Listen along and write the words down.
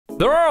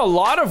There are a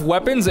lot of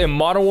weapons in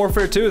Modern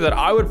Warfare 2 that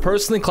I would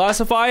personally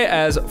classify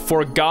as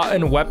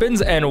forgotten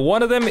weapons, and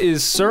one of them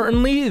is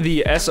certainly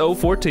the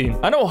SO-14.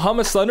 I know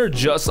Hummus Thunder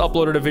just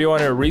uploaded a video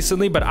on it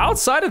recently, but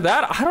outside of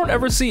that, I don't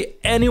ever see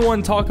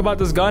anyone talk about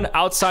this gun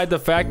outside the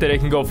fact that it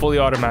can go fully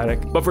automatic.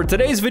 But for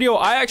today's video,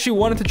 I actually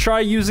wanted to try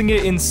using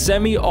it in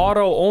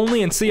semi-auto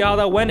only and see how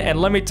that went,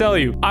 and let me tell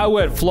you, I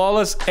went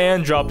flawless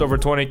and dropped over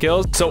 20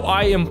 kills. So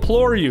I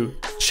implore you,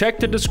 check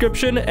the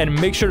description and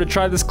make sure to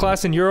try this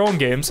class in your own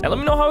games, and let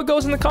me know how it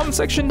goes in the comment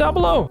section down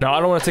below. Now, I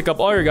don't want to take up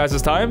all your guys'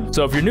 time,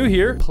 so if you're new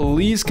here,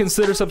 please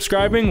consider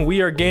subscribing.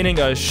 We are gaining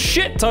a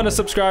shit ton of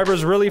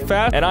subscribers really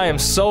fast, and I am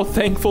so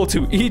thankful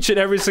to each and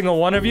every single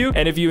one of you.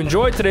 And if you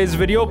enjoyed today's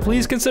video,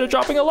 please consider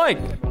dropping a like.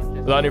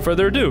 Without any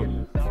further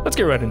ado, let's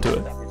get right into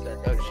it.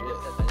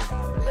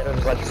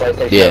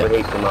 Yeah.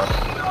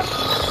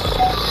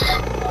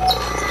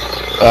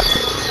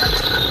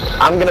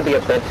 I'm gonna be a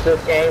bitch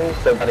this game,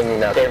 so letting you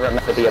know. Favorite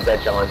method to be a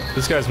bitch on.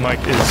 This guy's mic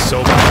is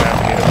so bad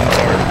at me, I'm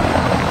sorry.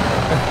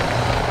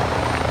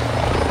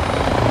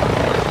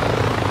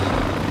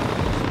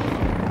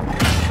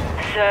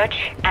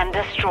 Search and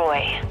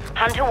destroy.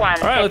 Hunter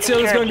 1. All right, let's see how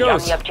this gun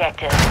goes. On the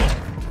objective.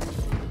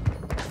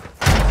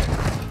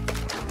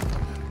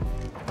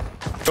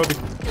 Kobe.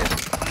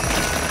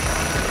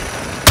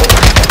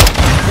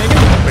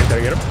 Wait, did I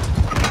get him?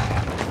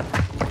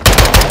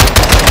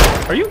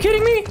 Are you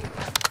kidding me?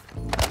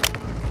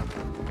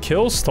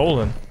 Kill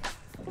stolen.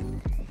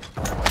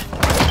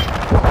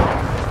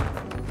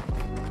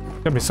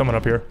 Gotta be someone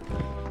up here.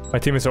 My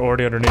teammates are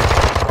already underneath.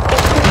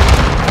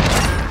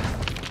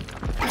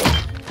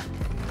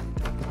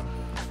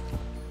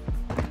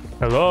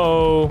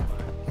 Hello?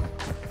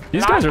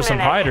 These guys are some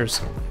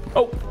hiders.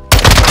 Oh!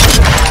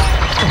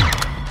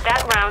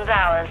 That round's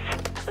ours.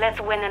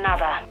 Let's win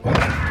another.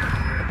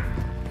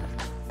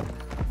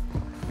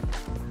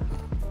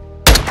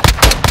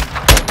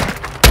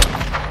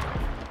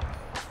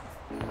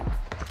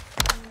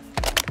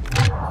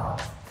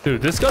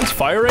 Dude, this gun's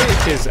fire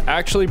rate is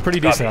actually pretty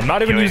decent. I'm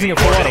not even using it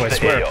full auto, I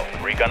swear.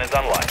 Recon is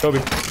online. Kobe.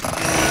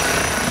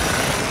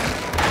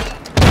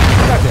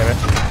 God damn it.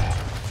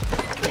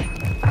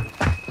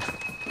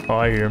 Oh,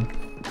 I hear him.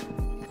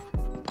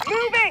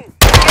 Moving!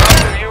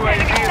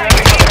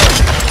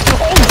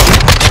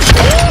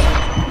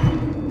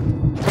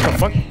 What the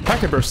fuck?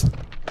 Packet burst.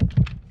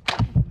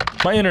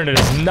 My internet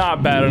is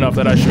not bad enough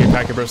that I should be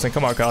packet bursting.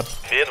 Come on, God.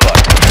 Be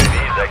advised,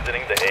 UAV is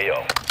exiting the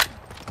AO.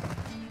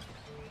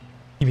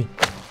 Give me.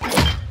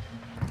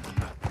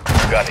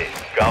 Got it.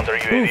 Counter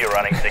UAV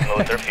running signal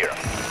interference.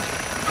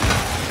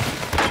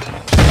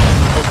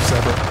 Oops,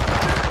 separate.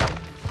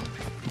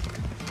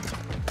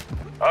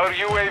 Our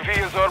UAV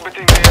is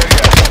orbiting the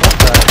area. What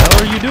the hell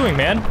are you doing,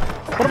 man?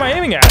 What am I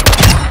aiming at?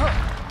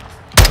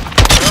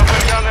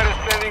 Chopper gunner is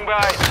standing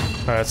by.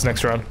 Alright, that's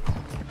next round.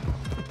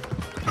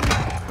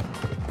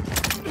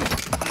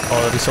 Oh,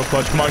 that'd be so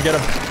clutch. Come on, get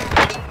him.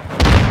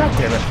 God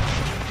damn it.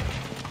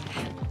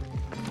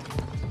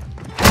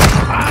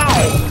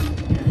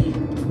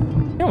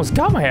 He almost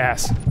got my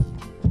ass.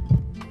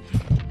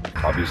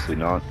 Obviously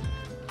not.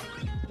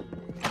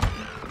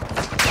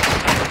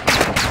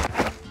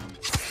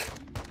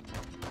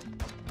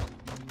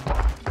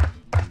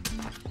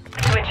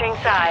 Switching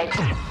sides.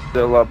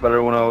 Did a lot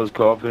better when I was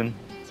coughing.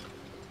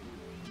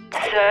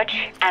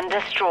 Search and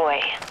destroy.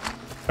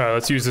 Alright,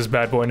 let's use this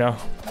bad boy now.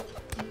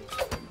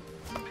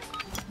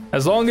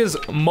 As long as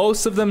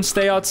most of them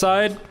stay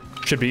outside,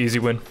 should be easy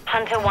win.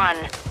 Hunter 1.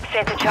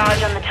 Set a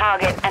charge on the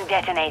target and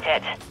detonate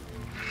it.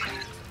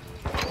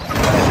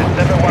 This is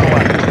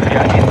 711.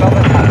 Jack is on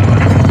the tunnel.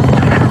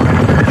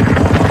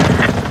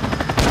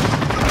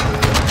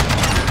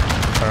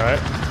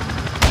 Alright.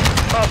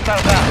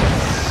 Hostile down.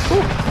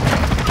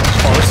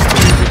 Oh, this is too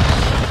easy.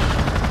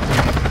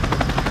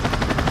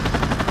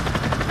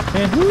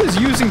 Man, who is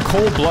using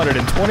cold-blooded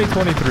in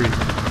 2023?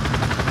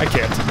 I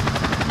can't.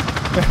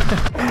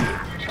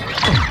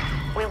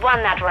 We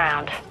won that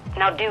round.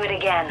 Now do it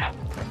again.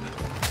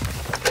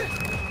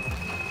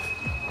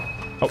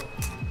 Oh.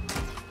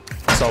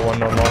 I saw one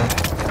run long.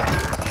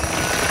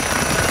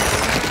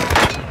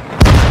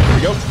 Here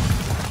we go.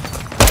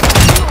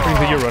 Where do you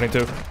think you're running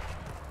to?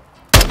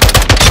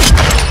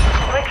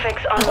 Quick fix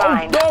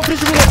online. Oh, no,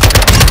 finish it.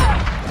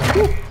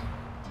 Woo.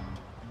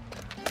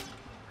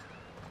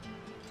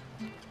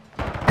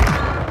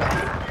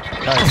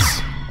 Nice.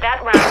 That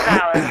round's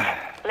ours.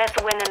 Let's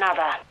win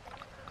another.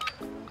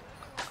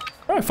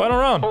 Alright, final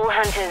round. All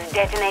hunters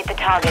detonate the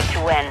target to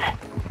win.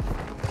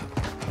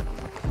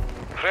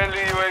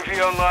 Friendly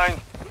UAV online.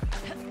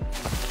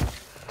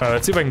 Alright,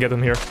 let's see if I can get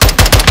them here.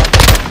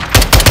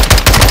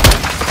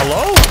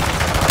 Hello?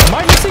 Am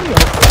I missing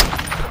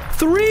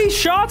 3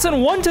 shots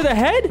and 1 to the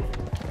head?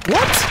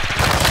 What?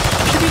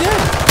 Should be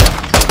dead.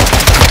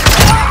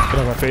 Get out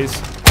of my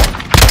face.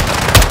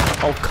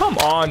 Oh, come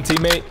on,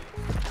 teammate.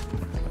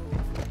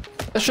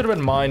 That should have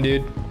been mine,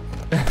 dude.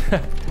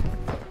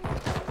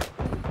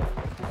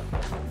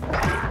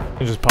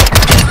 You just pop.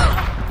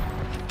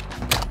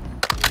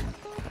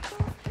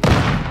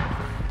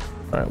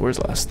 Alright, where's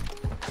last?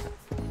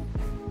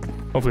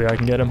 Hopefully I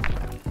can get him.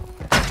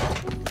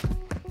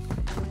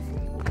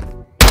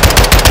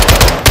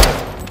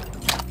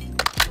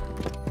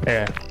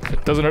 Yeah,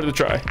 it doesn't hurt to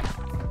try.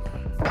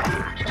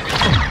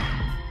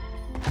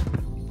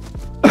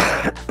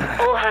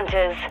 All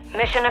hunters,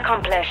 mission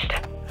accomplished.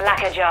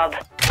 Lack a job.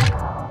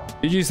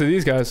 GG's to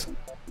these guys.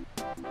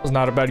 It was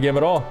not a bad game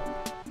at all.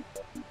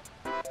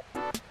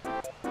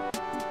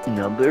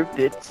 Number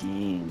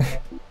 15.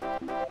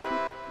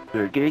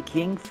 Burger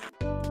King